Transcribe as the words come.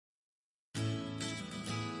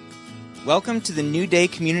Welcome to the New Day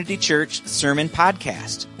Community Church Sermon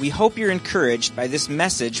Podcast. We hope you're encouraged by this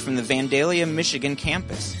message from the Vandalia, Michigan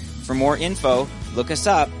campus. For more info, look us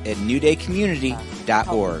up at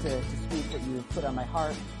newdaycommunity.org. To speak what you have put on my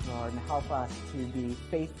heart, Lord, and help us to be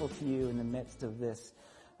faithful to you in the midst of this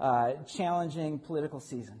challenging political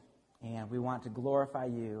season. And we want to glorify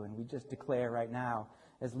you, and we just declare right now,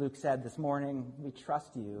 as Luke said this morning, we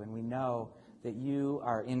trust you, and we know that you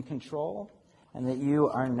are in control and that you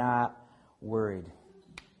are not worried.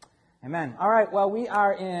 Amen. All right, well, we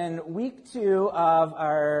are in week 2 of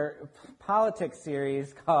our politics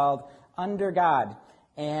series called Under God.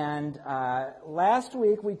 And last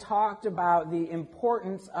week we talked about the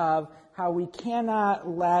importance of how we cannot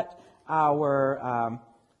let our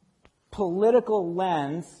political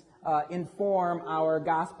lens inform our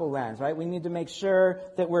gospel lens, right? We need to make sure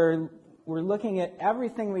that we're looking at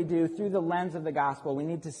everything we do through the lens of the gospel. We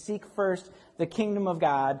need to seek first the kingdom of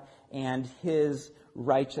God and His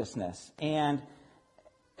righteousness. And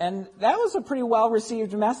that was a pretty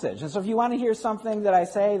well-received message. And so if you want to hear something that I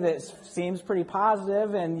say that seems pretty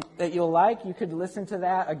positive and that you'll like, you could listen to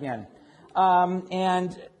that again.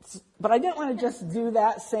 But I didn't want to just do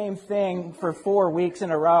that same thing for 4 weeks in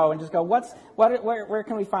a row and just go, where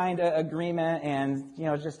can we find agreement and,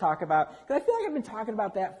 just talk about, because I feel like I've been talking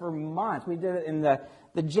about that for months. We did it in the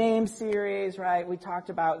James series, right? We talked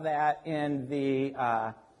about that in the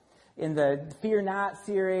Fear Not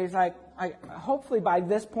series. Hopefully by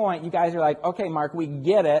this point, you guys are like, okay, Mark, we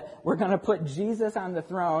get it. We're going to put Jesus on the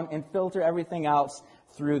throne and filter everything else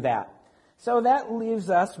through that. So that leaves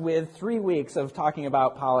us with 3 weeks of talking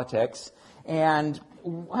about politics. And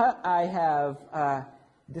what I have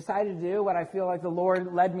decided to do, what I feel like the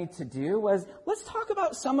Lord led me to do, was let's talk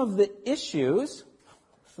about some of the issues.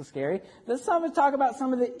 So scary. Let's talk about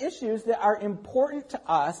some of the issues that are important to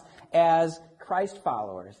us as Christ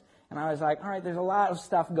followers. And I was like, all right, there's a lot of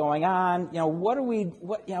stuff going on. What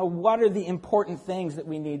are the important things that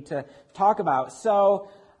we need to talk about? So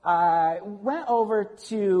I went over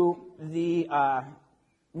to the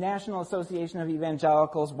National Association of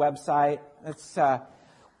Evangelicals website. It's a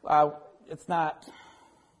great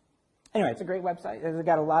website. It's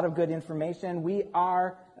got a lot of good information. We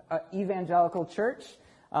are an evangelical church,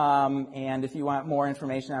 and if you want more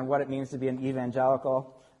information on what it means to be an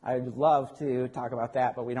evangelical, I would love to talk about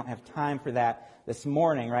that, but we don't have time for that this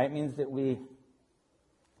morning, right? It means that we're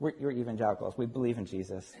evangelicals. We believe in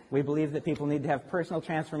Jesus. We believe that people need to have personal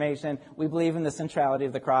transformation. We believe in the centrality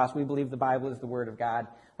of the cross. We believe the Bible is the Word of God.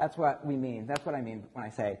 That's what we mean. That's what I mean when I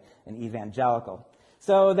say an evangelical.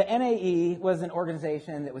 So the NAE was an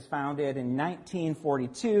organization that was founded in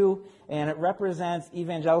 1942, and it represents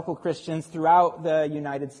evangelical Christians throughout the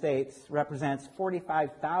United States, represents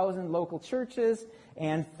 45,000 local churches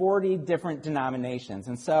and 40 different denominations.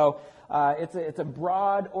 And so it's a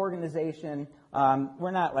broad organization. We're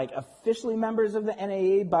not officially members of the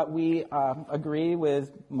NAE, but we agree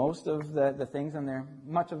with most of the things on there,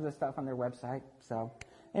 much of the stuff on their website. So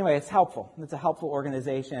anyway, it's helpful. It's a helpful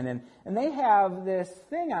organization. And they have this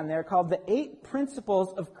thing on there called the 8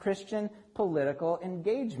 Principles of Christian Political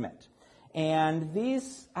Engagement. And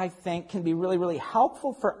these, I think, can be really, really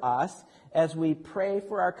helpful for us as we pray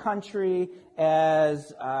for our country,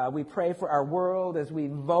 as we pray for our world, as we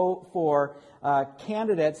vote for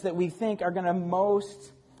candidates that we think are going to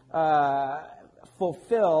most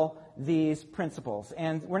fulfill these principles.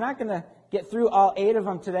 And we're not going to get through all 8 of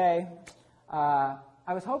them today. I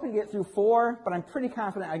was hoping to get through 4, but I'm pretty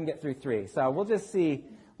confident I can get through 3. So we'll just see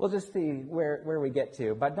where we get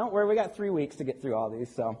to. But don't worry, we got 3 weeks to get through all these.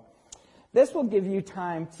 So this will give you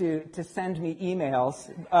time to send me emails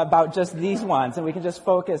about just these ones, and we can just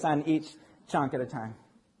focus on each chunk at a time.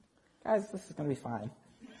 Guys, this is going to be fine.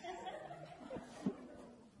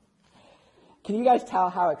 Can you guys tell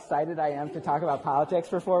how excited I am to talk about politics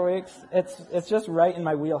for 4 weeks? It's just right in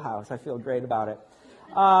my wheelhouse. I feel great about it.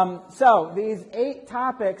 So these 8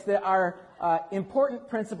 topics that are important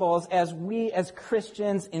principles as we as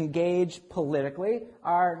Christians engage politically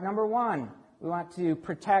are, number 1, we want to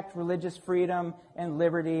protect religious freedom and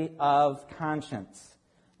liberty of conscience.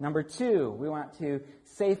 Number 2, we want to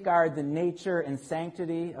safeguard the nature and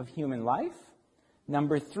sanctity of human life.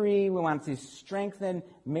 Number 3, we want to strengthen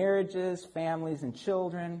marriages, families, and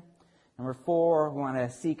children. Number 4, we want to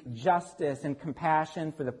seek justice and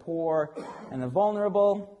compassion for the poor and the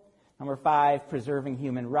vulnerable. Number 5, preserving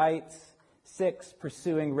human rights. 6,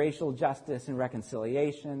 pursuing racial justice and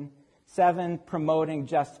reconciliation. 7, promoting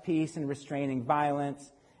just peace and restraining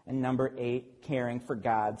violence. And number 8, caring for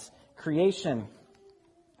God's creation.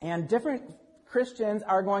 And different Christians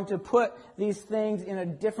are going to put these things in a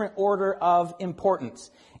different order of importance.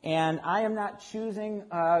 And I am not choosing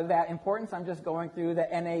that importance. I'm just going through the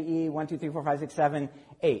NAE 1, 2, 3, 4, 5, 6, 7,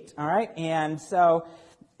 8. All right? And so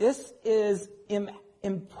this is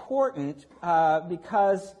important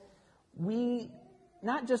because we,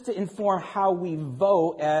 not just to inform how we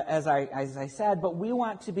vote, as I said, but we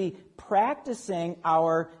want to be practicing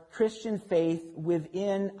our Christian faith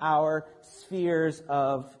within our spheres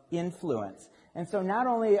of influence. And so not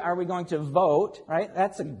only are we going to vote, right?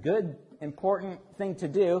 That's a good, important thing to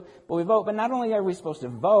do, but we vote. But not only are we supposed to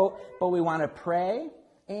vote, but we want to pray,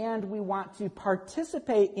 and we want to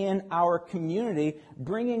participate in our community,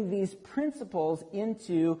 bringing these principles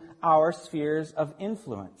into our spheres of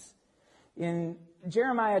influence. In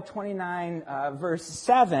Jeremiah 29, verse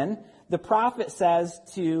 7, the prophet says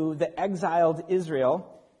to the exiled Israel,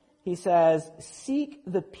 he says, "Seek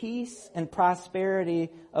the peace and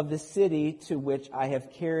prosperity of the city to which I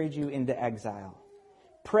have carried you into exile.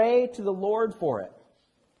 Pray to the Lord for it,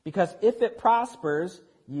 because if it prospers,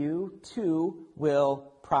 you too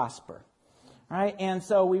will prosper." All right? And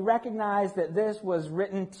so we recognize that this was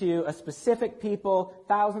written to a specific people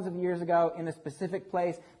thousands of years ago in a specific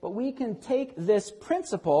place, but we can take this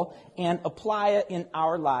principle and apply it in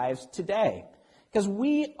our lives today. Because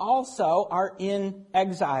we also are in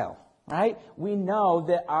exile, right? We know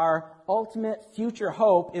that our ultimate future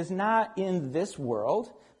hope is not in this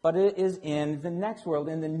world, but it is in the next world,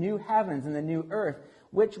 in the new heavens and the new earth,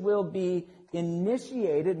 which will be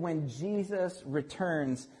initiated when Jesus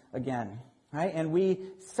returns again. Right? And we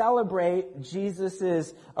celebrate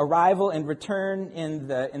Jesus' arrival and return in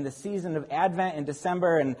the season of Advent in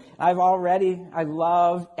December. And I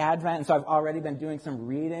love Advent, and so I've already been doing some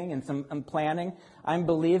reading and some planning. I'm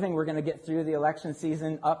believing we're going to get through the election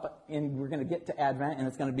season and we're going to get to Advent, and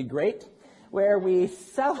it's going to be great. Where we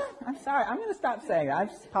I'm sorry, I'm going to stop saying that. I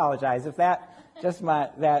just apologize if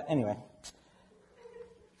anyway.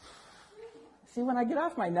 See, when I get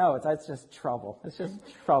off my notes, that's just trouble. It's just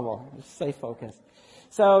trouble. Just stay focused.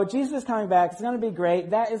 So Jesus is coming back. It's going to be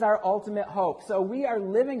great. That is our ultimate hope. So we are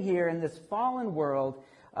living here in this fallen world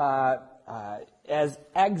as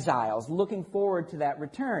exiles, looking forward to that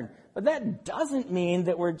return. But that doesn't mean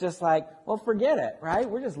that we're just like, well, forget it, right?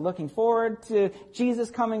 We're just looking forward to Jesus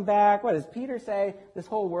coming back. What does Peter say? This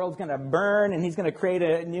whole world's going to burn, and he's going to create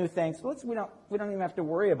a new thing. So we don't even have to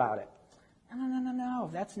worry about it. No.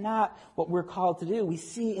 That's not what we're called to do. We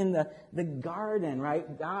see in the garden,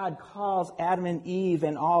 right? God calls Adam and Eve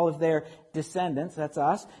and all of their descendants, that's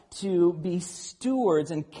us, to be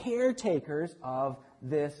stewards and caretakers of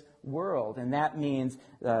this world. And that means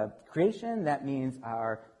creation, that means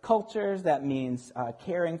our cultures, that means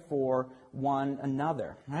caring for one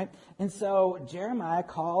another, right? And so Jeremiah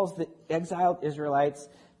calls the exiled Israelites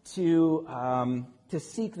to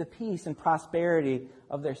seek the peace and prosperity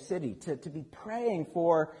of their city, to be praying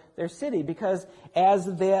for their city, because as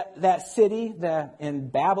that city, in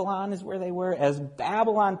Babylon is where they were, as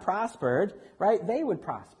Babylon prospered, right, they would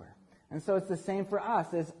prosper. And so it's the same for us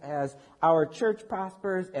as our church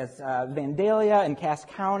prospers, as Vandalia and Cass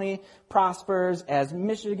County prospers, as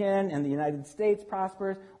Michigan and the United States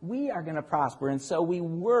prospers, we are going to prosper. And so we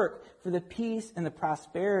work for the peace and the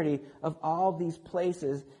prosperity of all these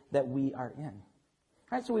places that we are in.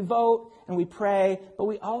 Right, so we vote and we pray, but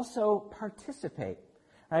we also participate.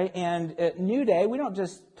 Right, and at New Day, we don't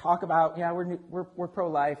just talk about, we're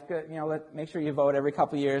pro-life. Good, make sure you vote every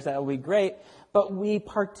couple of years. That will be great. But we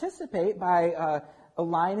participate by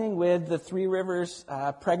aligning with the Three Rivers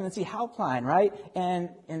Pregnancy Helpline, right,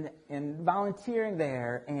 and volunteering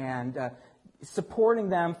there and supporting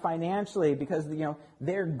them financially, because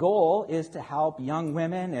their goal is to help young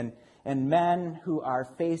women and men who are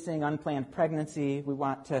facing unplanned pregnancy.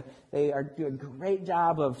 They do a great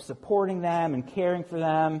job of supporting them and caring for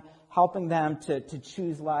them, helping them to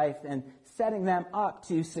choose life and setting them up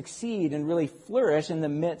to succeed and really flourish in the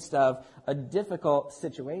midst of a difficult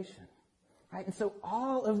situation. Right? And so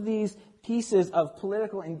all of these pieces of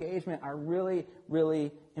political engagement are really,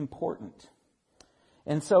 really important.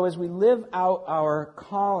 And so as we live out our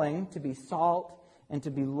calling to be salt and to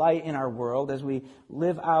be light in our world, as we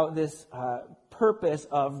live out this purpose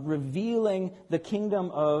of revealing the kingdom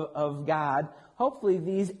of God, hopefully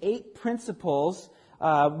these 8 principles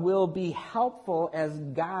will be helpful as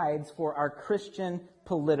guides for our Christian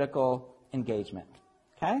political engagement.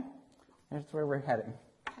 Okay? That's where we're heading.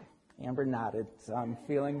 Amber nodded, so I'm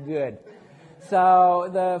feeling good. So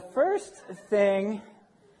the first thing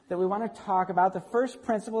that we want to talk about, the first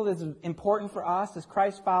principle that's important for us as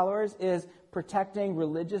Christ followers, is protecting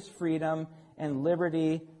religious freedom and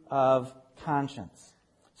liberty of conscience.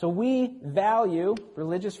 So we value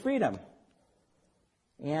religious freedom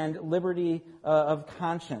and liberty of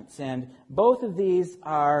conscience. And both of these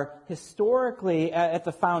are historically at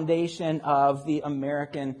the foundation of the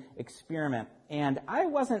American experiment. And I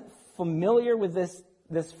wasn't familiar with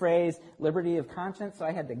this phrase, liberty of conscience, so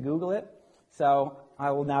I had to Google it. So I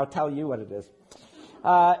will now tell you what it is.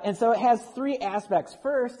 And so it has three aspects.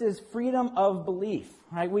 First is freedom of belief.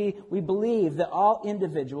 Right? We believe that all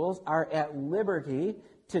individuals are at liberty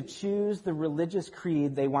to choose the religious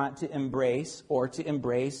creed they want to embrace or to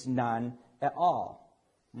embrace none at all.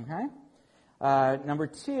 Okay? Number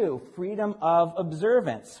two, freedom of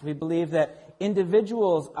observance. We believe that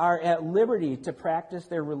individuals are at liberty to practice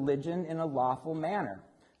their religion in a lawful manner.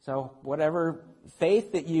 So whatever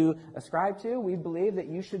faith that you ascribe to, we believe that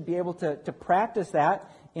you should be able to practice that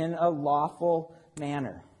in a lawful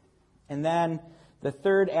manner. And then the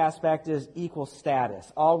third aspect is equal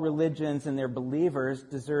status. All religions and their believers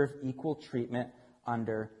deserve equal treatment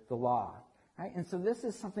under the law. Right? And so this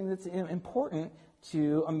is something that's important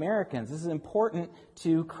to Americans. This is important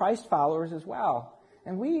to Christ followers as well.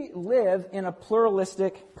 And we live in a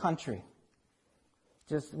pluralistic country.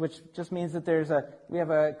 Which just means that we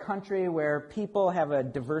have a country where people have a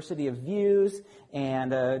diversity of views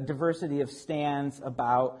and a diversity of stands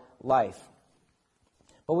about life.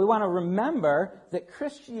 But we want to remember that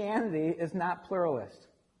Christianity is not pluralist,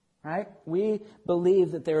 right? We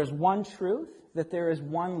believe that there is one truth, that there is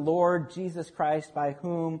one Lord, Jesus Christ, by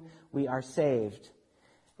whom we are saved.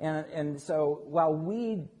 And so while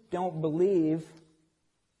we don't believe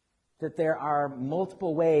that there are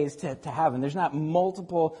multiple ways to heaven, there's not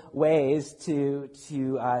multiple ways to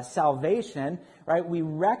salvation, right? We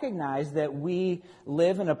recognize that we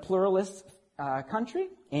live in a pluralist country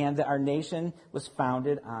and that our nation was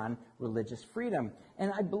founded on religious freedom.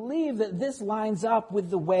 And I believe that this lines up with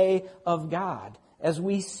the way of God, as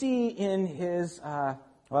we see in His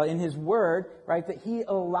Word, right, that He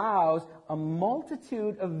allows a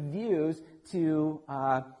multitude of views to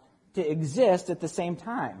exist at the same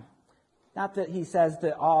time. Not that He says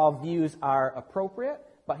that all views are appropriate,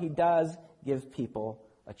 but He does give people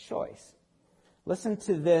a choice. Listen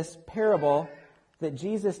to this parable that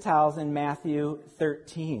Jesus tells in Matthew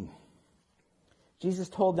 13. Jesus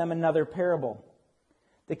told them another parable.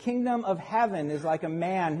 The kingdom of heaven is like a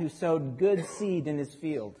man who sowed good seed in his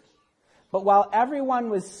field. But while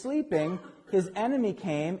everyone was sleeping, his enemy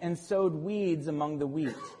came and sowed weeds among the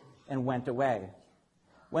wheat and went away.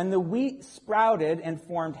 When the wheat sprouted and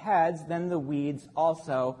formed heads, then the weeds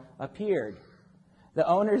also appeared. The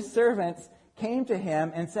owner's servants came to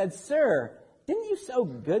him and said, "Sir, didn't you sow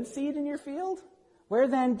good seed in your field? Where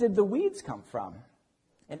then did the weeds come from?"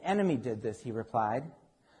 "An enemy did this," he replied.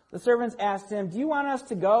 The servants asked him, "Do you want us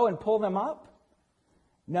to go and pull them up?"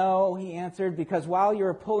 "No," he answered, "because while you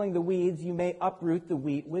are pulling the weeds, you may uproot the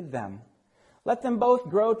wheat with them. Let them both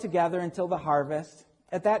grow together until the harvest.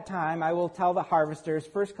 At that time, I will tell the harvesters,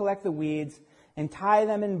 first collect the weeds and tie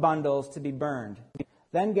them in bundles to be burned.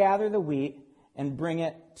 Then gather the wheat and bring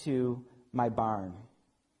it to my barn."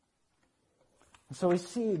 So we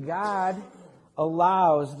see God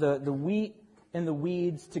allows the wheat and the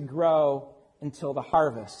weeds to grow until the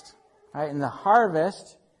harvest. Right? And the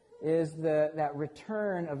harvest is that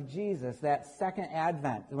return of Jesus, that second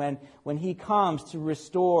advent, when He comes to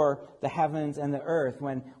restore the heavens and the earth,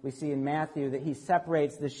 when we see in Matthew that He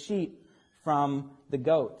separates the sheep from the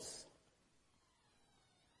goats.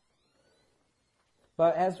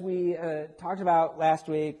 But as we talked about last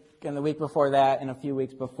week and the week before that and a few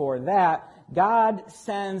weeks before that, God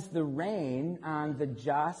sends the rain on the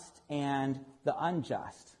just and the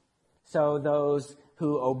unjust. So those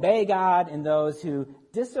who obey God and those who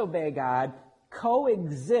disobey God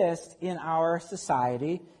coexist in our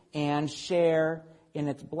society and share in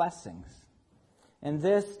its blessings. And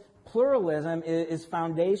this pluralism is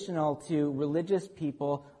foundational to religious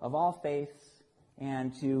people of all faiths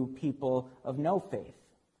and to people of no faith.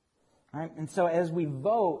 All right? And so as we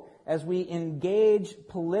vote, as we engage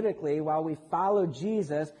politically while we follow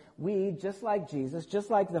Jesus, we, just like Jesus, just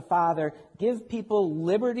like the Father, give people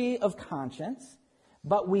liberty of conscience,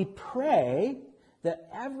 but we pray that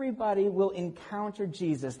everybody will encounter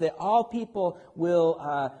Jesus, that all people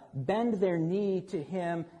will bend their knee to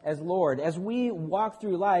Him as Lord. As we walk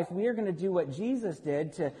through life, we are going to do what Jesus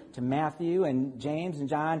did to Matthew and James and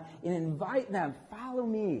John and invite them, follow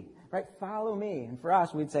me, right? Follow me. And for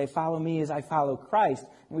us, we'd say, follow me as I follow Christ.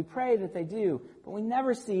 And we pray that they do, but we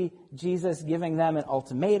never see Jesus giving them an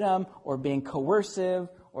ultimatum or being coercive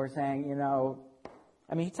or saying,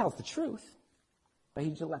 He tells the truth, but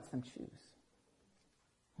He just lets them choose.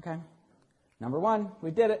 Okay? Number one, we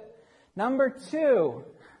did it. Number two,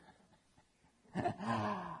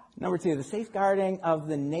 Number 2, the safeguarding of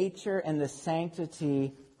the nature and the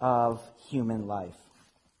sanctity of human life.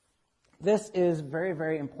 This is very,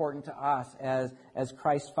 very important to us as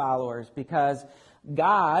Christ followers because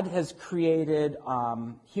God has created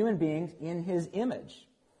human beings in His image.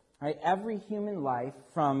 Right? Every human life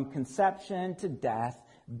from conception to death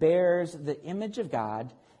bears the image of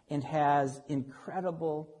God and has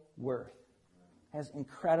incredible worth, has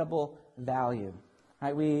incredible value.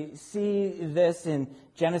 Right? We see this in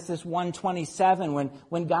Genesis 1:27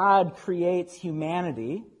 when God creates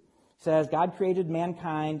humanity. It says, God created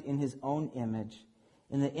mankind in His own image.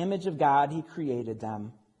 In the image of God, He created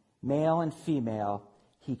them. Male and female,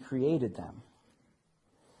 He created them.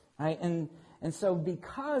 Right? And so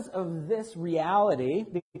because of this reality,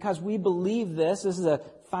 because we believe this is a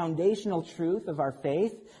foundational truth of our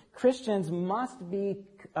faith, Christians must be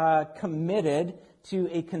committed to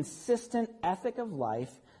a consistent ethic of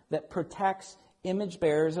life that protects image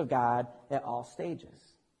bearers of God at all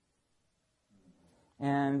stages.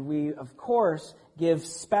 And we, of course, give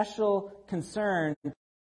special concern to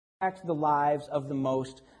protect the lives of the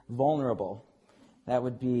most vulnerable. That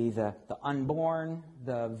would be the unborn,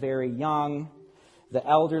 the very young, the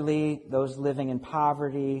elderly, those living in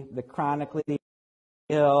poverty, the chronically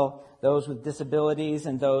ill, those with disabilities,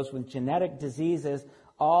 and those with genetic diseases.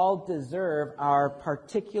 All deserve our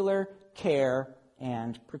particular care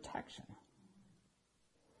and protection.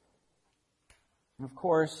 And of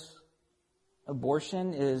course,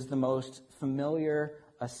 abortion is the most familiar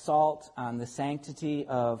assault on the sanctity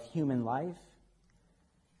of human life.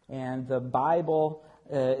 And the Bible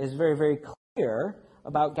is very, very clear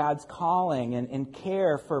about God's calling and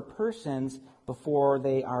care for persons before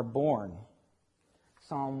they are born.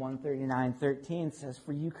 Psalm 139:13 says,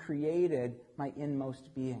 "For you created my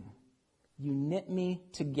inmost being. You knit me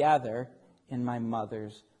together in my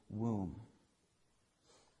mother's womb."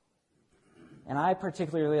 And I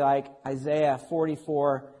particularly like Isaiah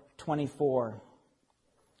 44:24,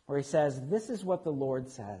 where he says, "This is what the Lord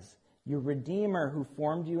says, your Redeemer who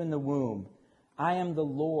formed you in the womb. I am the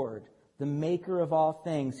Lord, the maker of all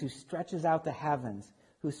things, who stretches out the heavens,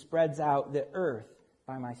 who spreads out the earth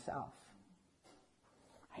by myself."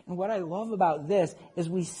 And what I love about this is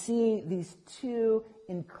we see these two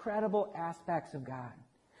incredible aspects of God,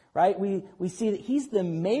 right? We see that He's the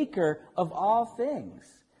maker of all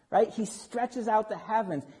things, right? He stretches out the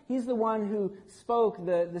heavens. He's the one who spoke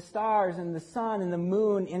the stars and the sun and the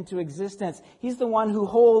moon into existence. He's the one who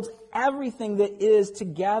holds everything that is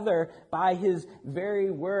together by His very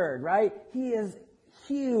word, right? He is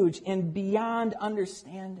huge and beyond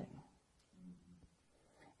understanding.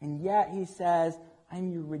 And yet He says, "I'm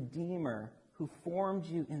your Redeemer who formed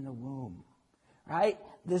you in the womb." Right?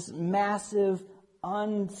 This massive,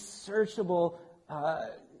 unsearchable,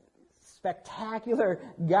 spectacular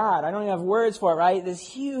God. I don't even have words for it, right? This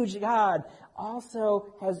huge God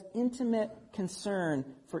also has intimate concern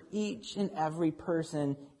for each and every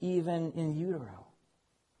person, even in utero.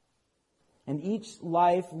 And each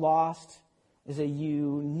life lost is a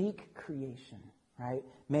unique creation, right?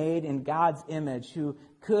 Made in God's image, who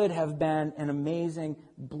could have been an amazing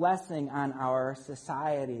blessing on our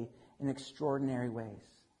society in extraordinary ways.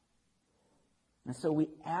 And so we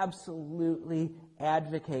absolutely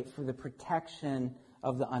advocate for the protection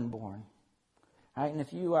of the unborn. Right? And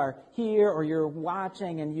if you are here or you're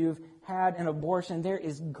watching and you've had an abortion, there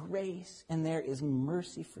is grace and there is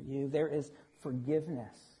mercy for you. There is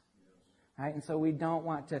forgiveness. Right? And so we don't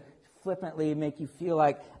want to flippantly make you feel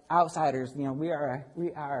like outsiders. You know, we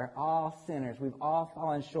are all sinners. We've all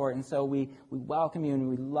fallen short. And so we welcome you and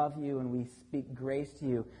we love you and we speak grace to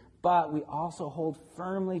you. But we also hold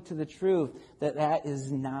firmly to the truth that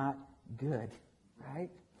is not good.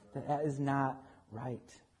 Right? That is not right.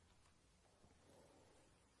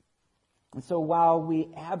 And so while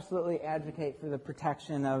we absolutely advocate for the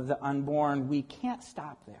protection of the unborn, we can't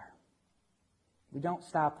stop there. We don't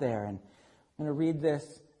stop there. And I'm going to read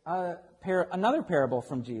this another parable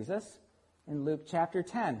from Jesus in Luke chapter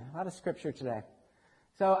 10. A lot of scripture today.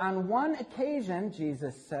 So on one occasion,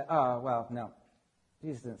 Jesus said,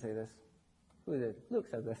 Jesus didn't say this. Who did? Luke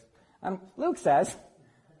said this. Luke says,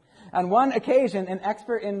 on one occasion, an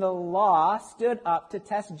expert in the law stood up to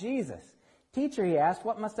test Jesus. "Teacher," he asked,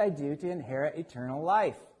 "what must I do to inherit eternal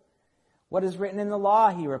life?" "What is written in the law?"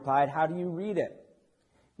 he replied. "How do you read it?"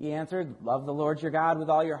 He answered, "Love the Lord your God with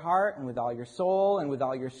all your heart and with all your soul and with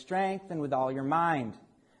all your strength and with all your mind,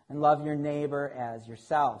 and love your neighbor as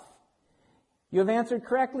yourself." "You have answered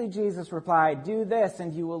correctly," Jesus replied. "Do this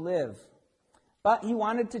and you will live." But he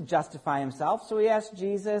wanted to justify himself, so he asked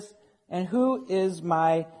Jesus, "And who is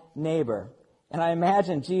my neighbor?" And I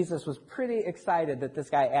imagine Jesus was pretty excited that this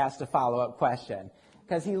guy asked a follow-up question,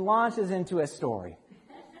 because he launches into a story.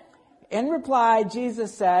 In reply,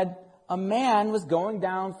 Jesus said, "A man was going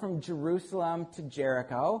down from Jerusalem to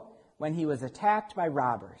Jericho when he was attacked by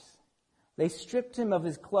robbers. They stripped him of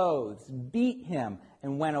his clothes, beat him,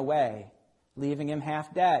 and went away, leaving him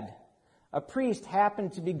half dead. A priest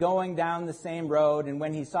happened to be going down the same road, and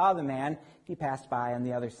when he saw the man, he passed by on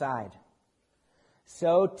the other side.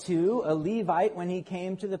 So, too, a Levite, when he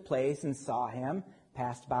came to the place and saw him,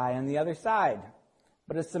 passed by on the other side.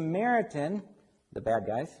 But a Samaritan, the bad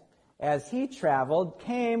guys, as he traveled,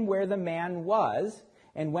 came where the man was,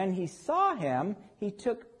 and when he saw him, he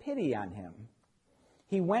took pity on him.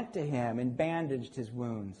 He went to him and bandaged his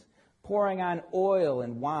wounds, pouring on oil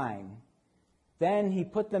and wine. Then he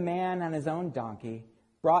put the man on his own donkey,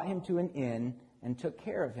 brought him to an inn, and took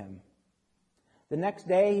care of him. The next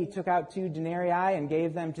day he took out 2 denarii and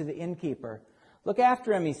gave them to the innkeeper. 'Look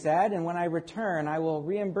after him,' he said, 'and when I return, I will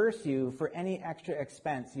reimburse you for any extra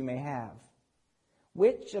expense you may have.'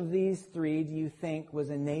 Which of these 3 do you think was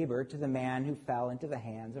a neighbor to the man who fell into the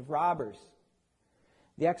hands of robbers?"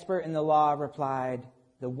 The expert in the law replied,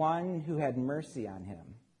 "The one who had mercy on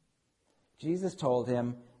him." Jesus told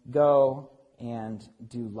him, "Go and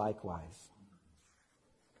do likewise."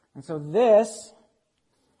 And so this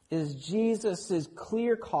is Jesus'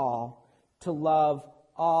 clear call to love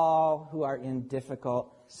all who are in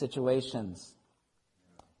difficult situations.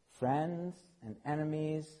 Friends and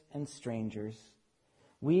enemies and strangers.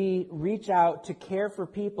 We reach out to care for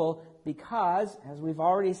people because, as we've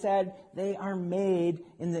already said, they are made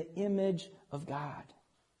in the image of God.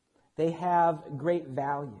 They have great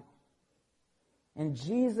value. And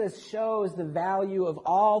Jesus shows the value of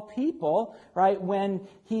all people, right, when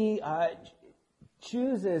he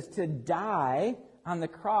chooses to die on the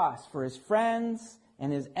cross for his friends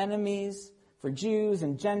and his enemies, for Jews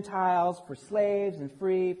and Gentiles, for slaves and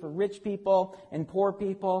free, for rich people and poor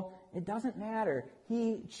people. It doesn't matter.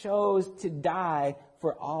 He chose to die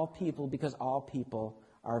for all people because all people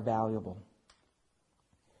are valuable.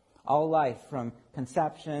 All life, from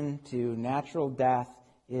conception to natural death,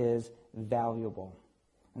 is valuable.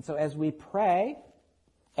 And so as we pray,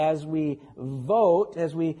 as we vote,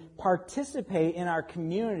 as we participate in our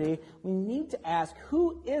community, we need to ask,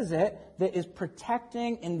 who is it that is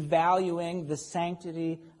protecting and valuing the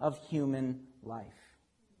sanctity of human life?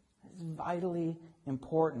 It's vitally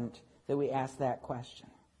important that we ask that question.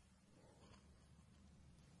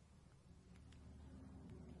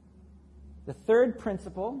 The third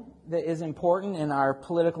principle that is important in our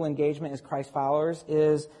political engagement as Christ followers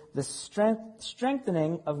is the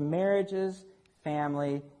strengthening of marriages,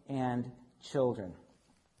 family, and children.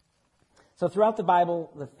 So throughout the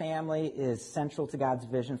Bible, the family is central to God's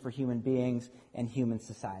vision for human beings and human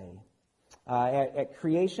society. At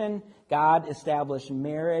creation, God established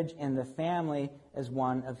marriage and the family as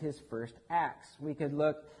one of his first acts. We could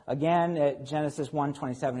look again at Genesis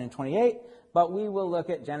 1:27 and 28, but we will look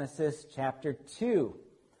at Genesis chapter 2,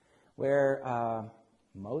 where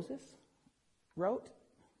Moses wrote,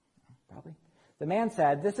 probably, "The man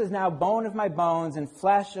said, 'This is now bone of my bones and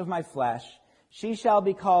flesh of my flesh. She shall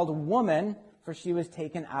be called woman, for she was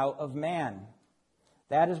taken out of man.'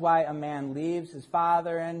 That is why a man leaves his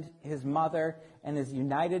father and his mother and is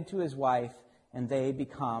united to his wife, and they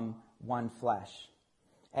become one flesh.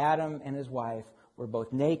 Adam and his wife were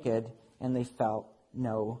both naked, and they felt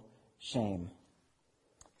no shame."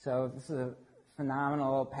 So this is a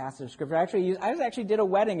phenomenal passage of Scripture. I actually did a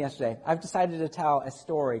wedding yesterday. I've decided to tell a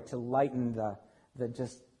story to lighten the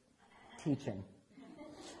just teaching.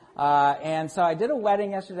 And so I did a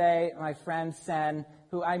wedding yesterday. My friend Sen,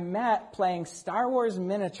 who I met playing Star Wars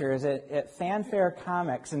miniatures at Fanfare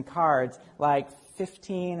Comics and Cards like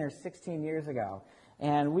 15 or 16 years ago.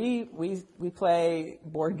 And we play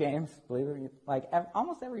board games, believe it or not, like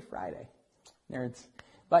almost every Friday. Nerds.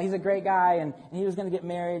 But he's a great guy, and he was going to get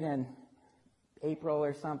married in April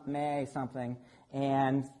or May something,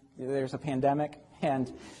 and there's a pandemic, and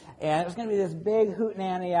it was going to be this big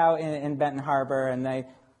hootenanny out in Benton Harbor, and they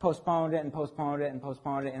postponed it,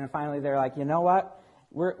 and finally they're like, you know what?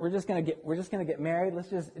 We're just going to get married. Let's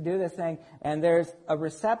just do this thing. And there's a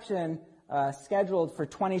reception scheduled for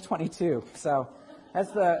 2022. So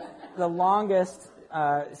that's the longest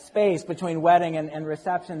space between wedding and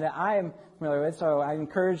reception that I am familiar with. So I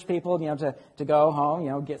encourage people, to go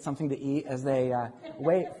home, get something to eat as they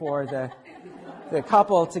wait for the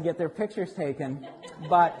couple to get their pictures taken.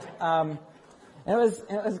 But it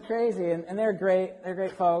was crazy, and they're great. They're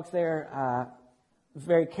great folks. They're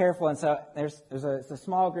very careful, and so it's a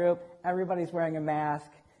small group. Everybody's wearing a mask.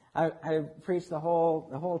 I preached the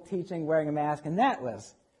whole teaching wearing a mask, and I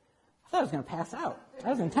thought I was going to pass out. That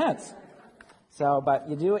was intense. So, but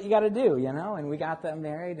you do what you got to do, and we got them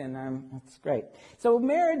married, and it's great. So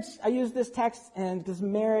marriage, I use this text because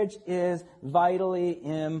marriage is vitally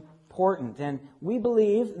important, and we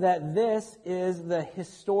believe that this is the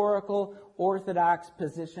historical Orthodox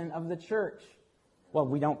position of the church. Well,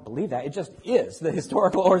 we don't believe that. It just is the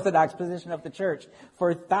historical Orthodox position of the church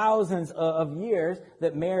for thousands of years,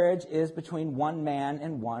 that marriage is between one man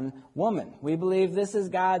and one woman. We believe this is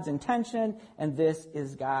God's intention and this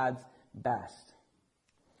is God's best.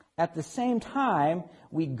 At the same time,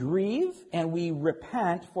 we grieve and we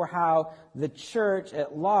repent for how the church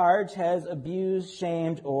at large has abused,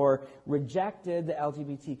 shamed, or rejected the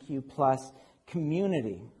LGBTQ plus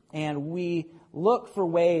community. And we look for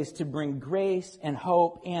ways to bring grace and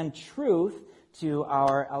hope and truth to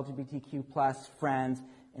our LGBTQ plus friends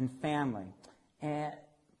and family.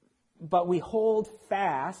 But we hold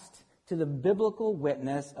fast to the biblical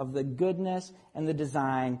witness of the goodness and the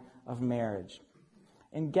design of marriage.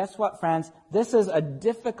 And guess what, friends? This is a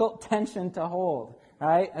difficult tension to hold,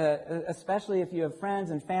 right? Especially if you have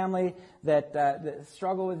friends and family that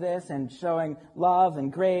struggle with this and showing love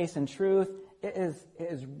and grace and truth. It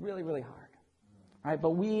is really, really hard, right?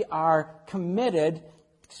 But we are committed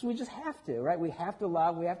because we just have to, right? We have to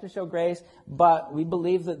love, we have to show grace, but we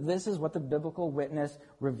believe that this is what the biblical witness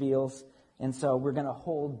reveals, and so we're going to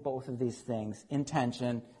hold both of these things in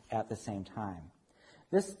tension at the same time.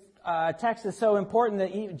 This text is so important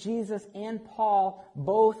that Jesus and Paul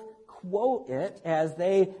both quote it as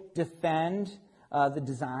they defend the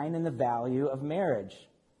design and the value of marriage.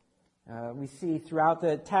 We see throughout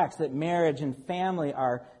the text that marriage and family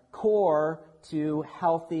are core to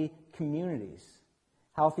healthy communities.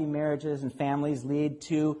 Healthy marriages and families lead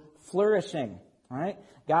to flourishing, right?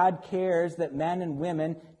 God cares that men and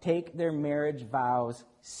women take their marriage vows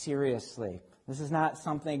seriously. This is not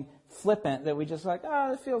something flippant that we just like,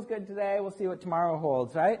 oh, this feels good today, we'll see what tomorrow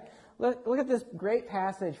holds, right? Look at this great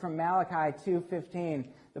passage from Malachi 2:15.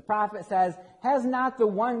 The prophet says, "Has not the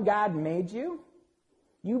one God made you?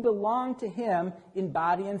 You belong to him in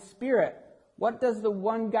body and spirit. What does the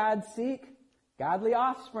one God seek? Godly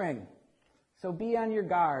offspring. So be on your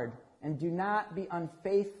guard and do not be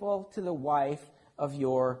unfaithful to the wife of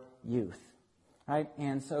your youth." Right?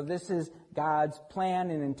 And so this is God's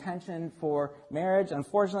plan and intention for marriage.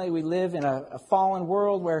 Unfortunately, we live in a fallen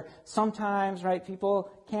world where sometimes, right,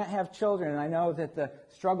 people can't have children. And I know that the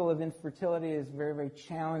struggle of infertility is very, very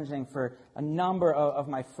challenging for a number of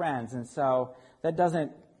my friends. And so it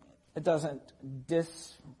doesn't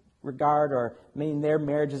disregard or mean their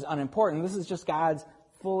marriage is unimportant. This is just God's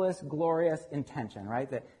fullest, glorious intention, right?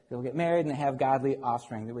 That they'll get married and they have godly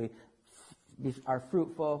offspring, that we are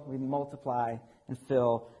fruitful, we multiply and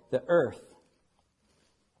fill the earth.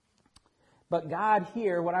 But God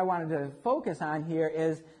here, what I wanted to focus on here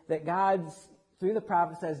is that God, through the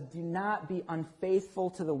prophet, says, do not be unfaithful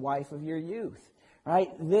to the wife of your youth,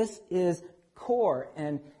 right? This is core.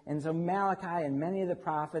 And so Malachi and many of the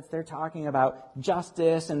prophets, they're talking about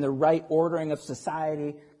justice and the right ordering of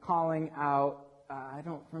society, calling out, I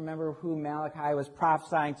don't remember who Malachi was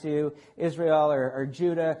prophesying to, Israel or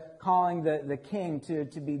Judah, calling the king to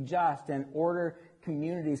be just and order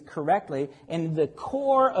communities correctly. And the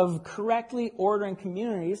core of correctly ordering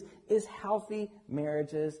communities is healthy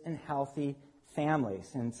marriages and healthy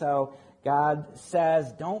families. And so God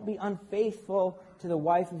says, don't be unfaithful to the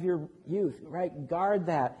wife of your youth, right? Guard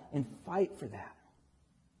that and fight for that.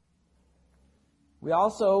 We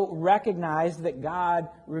also recognize that God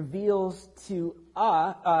reveals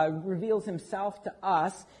himself to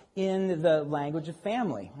us in the language of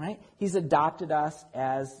family, right? He's adopted us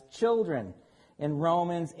as children. In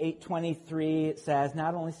Romans 8:23, it says,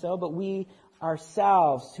 not only so, but we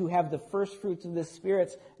ourselves who have the first fruits of the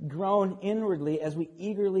spirits groan inwardly as we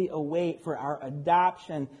eagerly await for our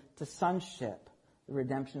adoption to sonship, the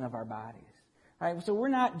redemption of our bodies. All right? So we're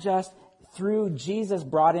not just through Jesus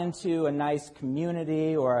brought into a nice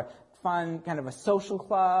community or a fun kind of a social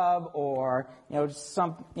club or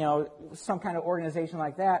some kind of organization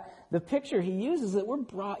like that. The picture he uses is that we're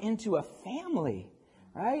brought into a family,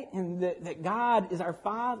 right? And that God is our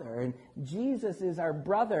Father and Jesus is our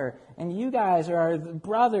brother and you guys are our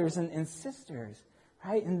brothers and sisters,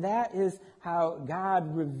 right? And that is how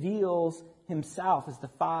God reveals himself as the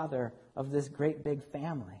Father of this great big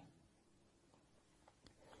family.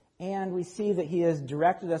 And we see that he has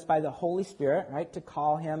directed us by the Holy Spirit, right, to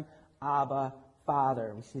call him Abba,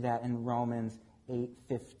 Father. We see that in Romans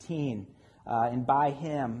 8:15. And by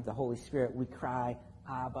him, the Holy Spirit, we cry,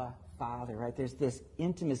 Abba, Father, right? There's this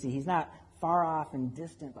intimacy. He's not far off and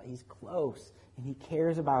distant, but he's close, and he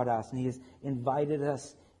cares about us, and he has invited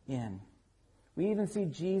us in. We even see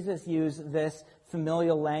Jesus use this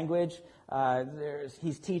familial language.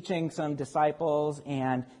 He's teaching some disciples,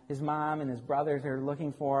 and his mom and his brothers are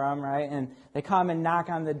looking for him, right? And they come and knock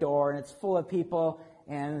on the door, and it's full of people.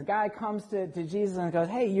 And the guy comes to Jesus and goes,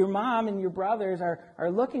 "Hey, your mom and your brothers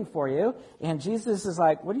are looking for you." And Jesus is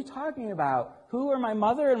like, "What are you talking about? Who are my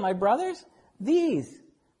mother and my brothers? These."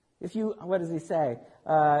 What does he say?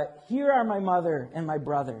 "Here are my mother and my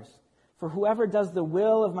brothers. For whoever does the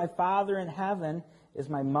will of my Father in heaven is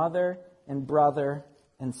my mother and brother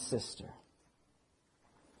and sister."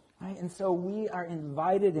 Right? And so we are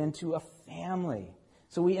invited into a family.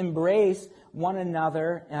 So we embrace one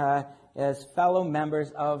another as fellow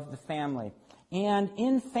members of the family. And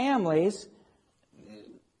in families,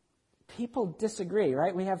 people disagree,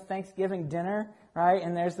 right? We have Thanksgiving dinner, right?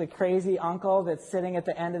 And there's the crazy uncle that's sitting at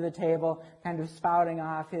the end of the table, kind of spouting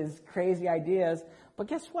off his crazy ideas. But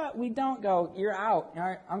guess what? We don't go, "You're out. All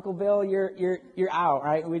right, Uncle Bill, you're out,"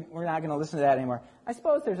 right? We're not going to listen to that anymore. I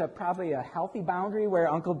suppose there's probably a healthy boundary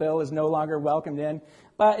where Uncle Bill is no longer welcomed in.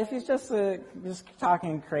 But if he's just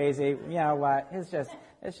talking crazy, you know what? It's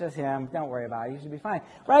just him. Don't worry about it. You should be fine,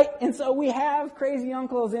 right? And so we have crazy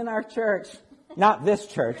uncles in our church, not this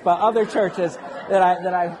church, but other churches that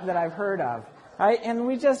I've heard of, right? And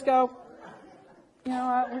we just go, "You know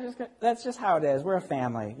what? That's just how it is. We're a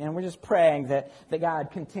family, and we're just praying that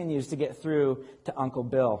God continues to get through to Uncle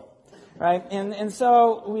Bill." Right? And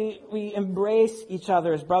so we embrace each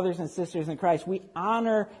other as brothers and sisters in Christ. We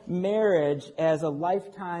honor marriage as a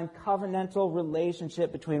lifetime covenantal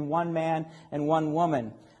relationship between one man and one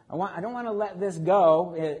woman. I don't want to let this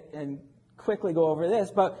go and quickly go over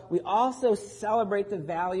this, but we also celebrate the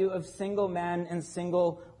value of single men and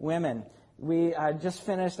single women. We just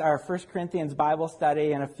finished our 1 Corinthians Bible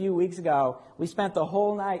study, and a few weeks ago, we spent the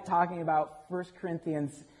whole night talking about 1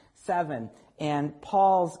 Corinthians 7 and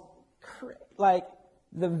Paul's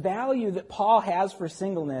the value that Paul has for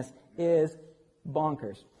singleness is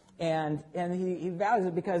bonkers. And he values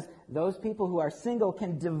it because those people who are single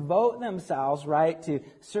can devote themselves, right, to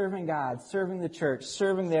serving God, serving the church,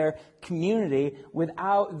 serving their community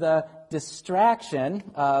without the distraction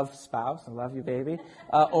of spouse, I love you, baby,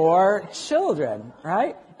 or children,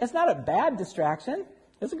 right? It's not a bad distraction.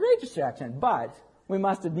 It's a great distraction, but we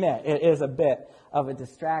must admit it is a bit of a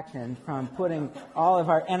distraction from putting all of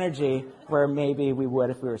our energy where maybe we would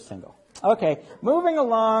if we were single. Okay, moving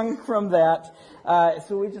along from that,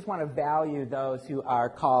 so we just want to value those who are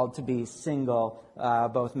called to be single,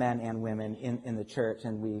 both men and women in the church,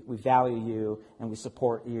 and we value you and we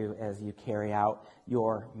support you as you carry out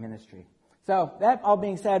your ministry. So, that all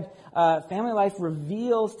being said, family life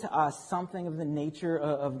reveals to us something of the nature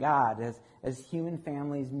of God as human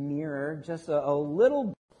families mirror just a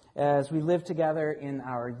little. As we live together in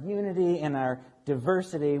our unity and our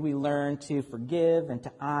diversity, we learn to forgive and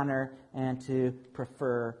to honor and to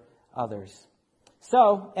prefer others.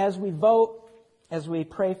 So, as we vote, as we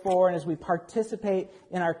pray for, and as we participate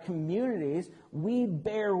in our communities, we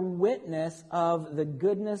bear witness of the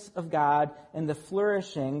goodness of God and the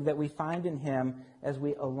flourishing that we find in Him as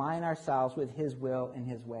we align ourselves with His will and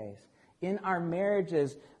His ways. In our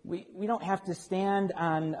marriages, we don't have to stand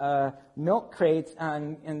on milk crates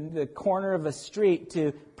in the corner of a street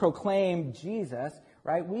to proclaim Jesus,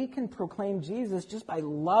 right? We can proclaim Jesus just by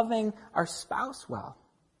loving our spouse well.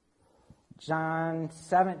 John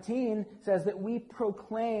 17 says that we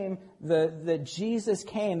proclaim that Jesus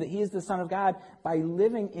came, that He is the Son of God, by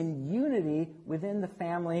living in unity within the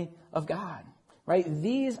family of God. Right?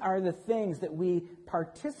 These are the things that we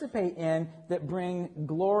participate in that bring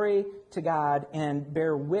glory to God and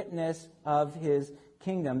bear witness of His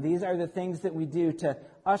kingdom. These are the things that we do to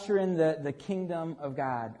usher in the kingdom of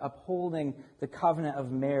God, upholding the covenant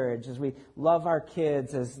of marriage, as we love our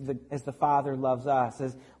kids as the Father loves us,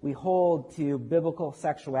 as we hold to biblical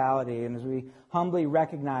sexuality, and as we humbly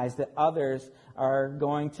recognize that others are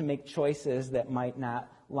going to make choices that might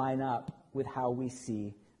not line up with how we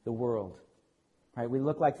see the world. Right? We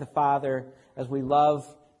look like the Father as we love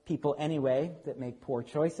people anyway that make poor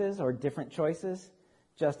choices or different choices,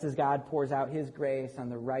 just as God pours out His grace on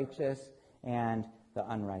the righteous and the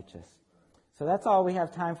unrighteous. So that's all we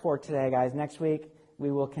have time for today, guys. Next week,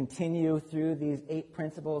 we will continue through these 8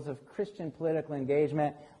 principles of Christian political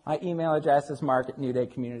engagement. My email address is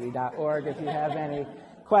mark@newdaycommunity.org if you have any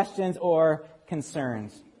questions or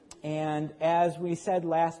concerns. And as we said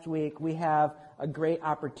last week, we have a great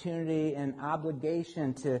opportunity and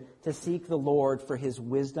obligation to seek the Lord for His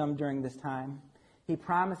wisdom during this time. He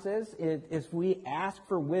promises if we ask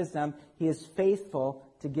for wisdom, He is faithful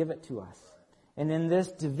to give it to us. And in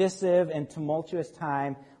this divisive and tumultuous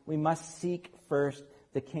time, we must seek first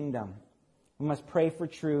the kingdom. We must pray for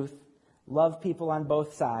truth, love people on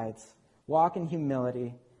both sides, walk in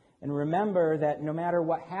humility, and remember that no matter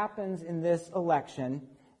what happens in this election,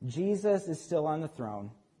 Jesus is still on the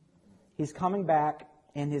throne. He's coming back,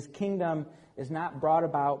 and his kingdom is not brought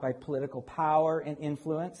about by political power and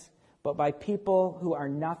influence, but by people who are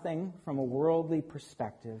nothing from a worldly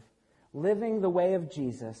perspective, living the way of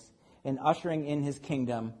Jesus and ushering in his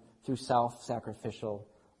kingdom through self-sacrificial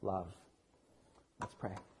love. Let's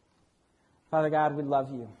pray. Father God, we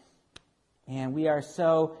love you. And we are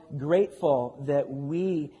so grateful that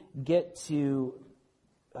we get to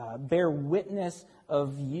bear witness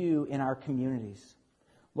of you in our communities.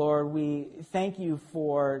 Lord, we thank you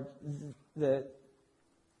for the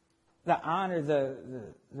honor,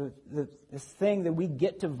 this thing that we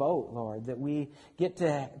get to vote, Lord, that we get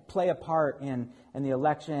to play a part in the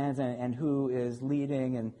elections and who is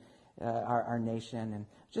leading in our nation. And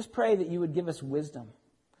just pray that you would give us wisdom.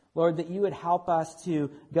 Lord, that you would help us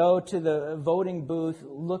to go to the voting booth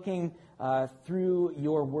looking through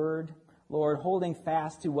your word. Lord, holding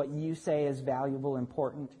fast to what you say is valuable,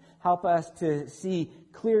 important. Help us to see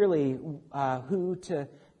clearly who to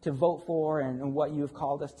vote for and what you have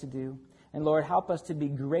called us to do. And Lord, help us to be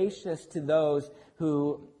gracious to those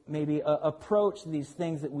who maybe approach these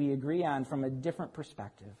things that we agree on from a different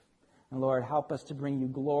perspective. And Lord, help us to bring you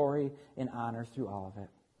glory and honor through all of it.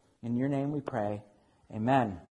 In your name we pray. Amen.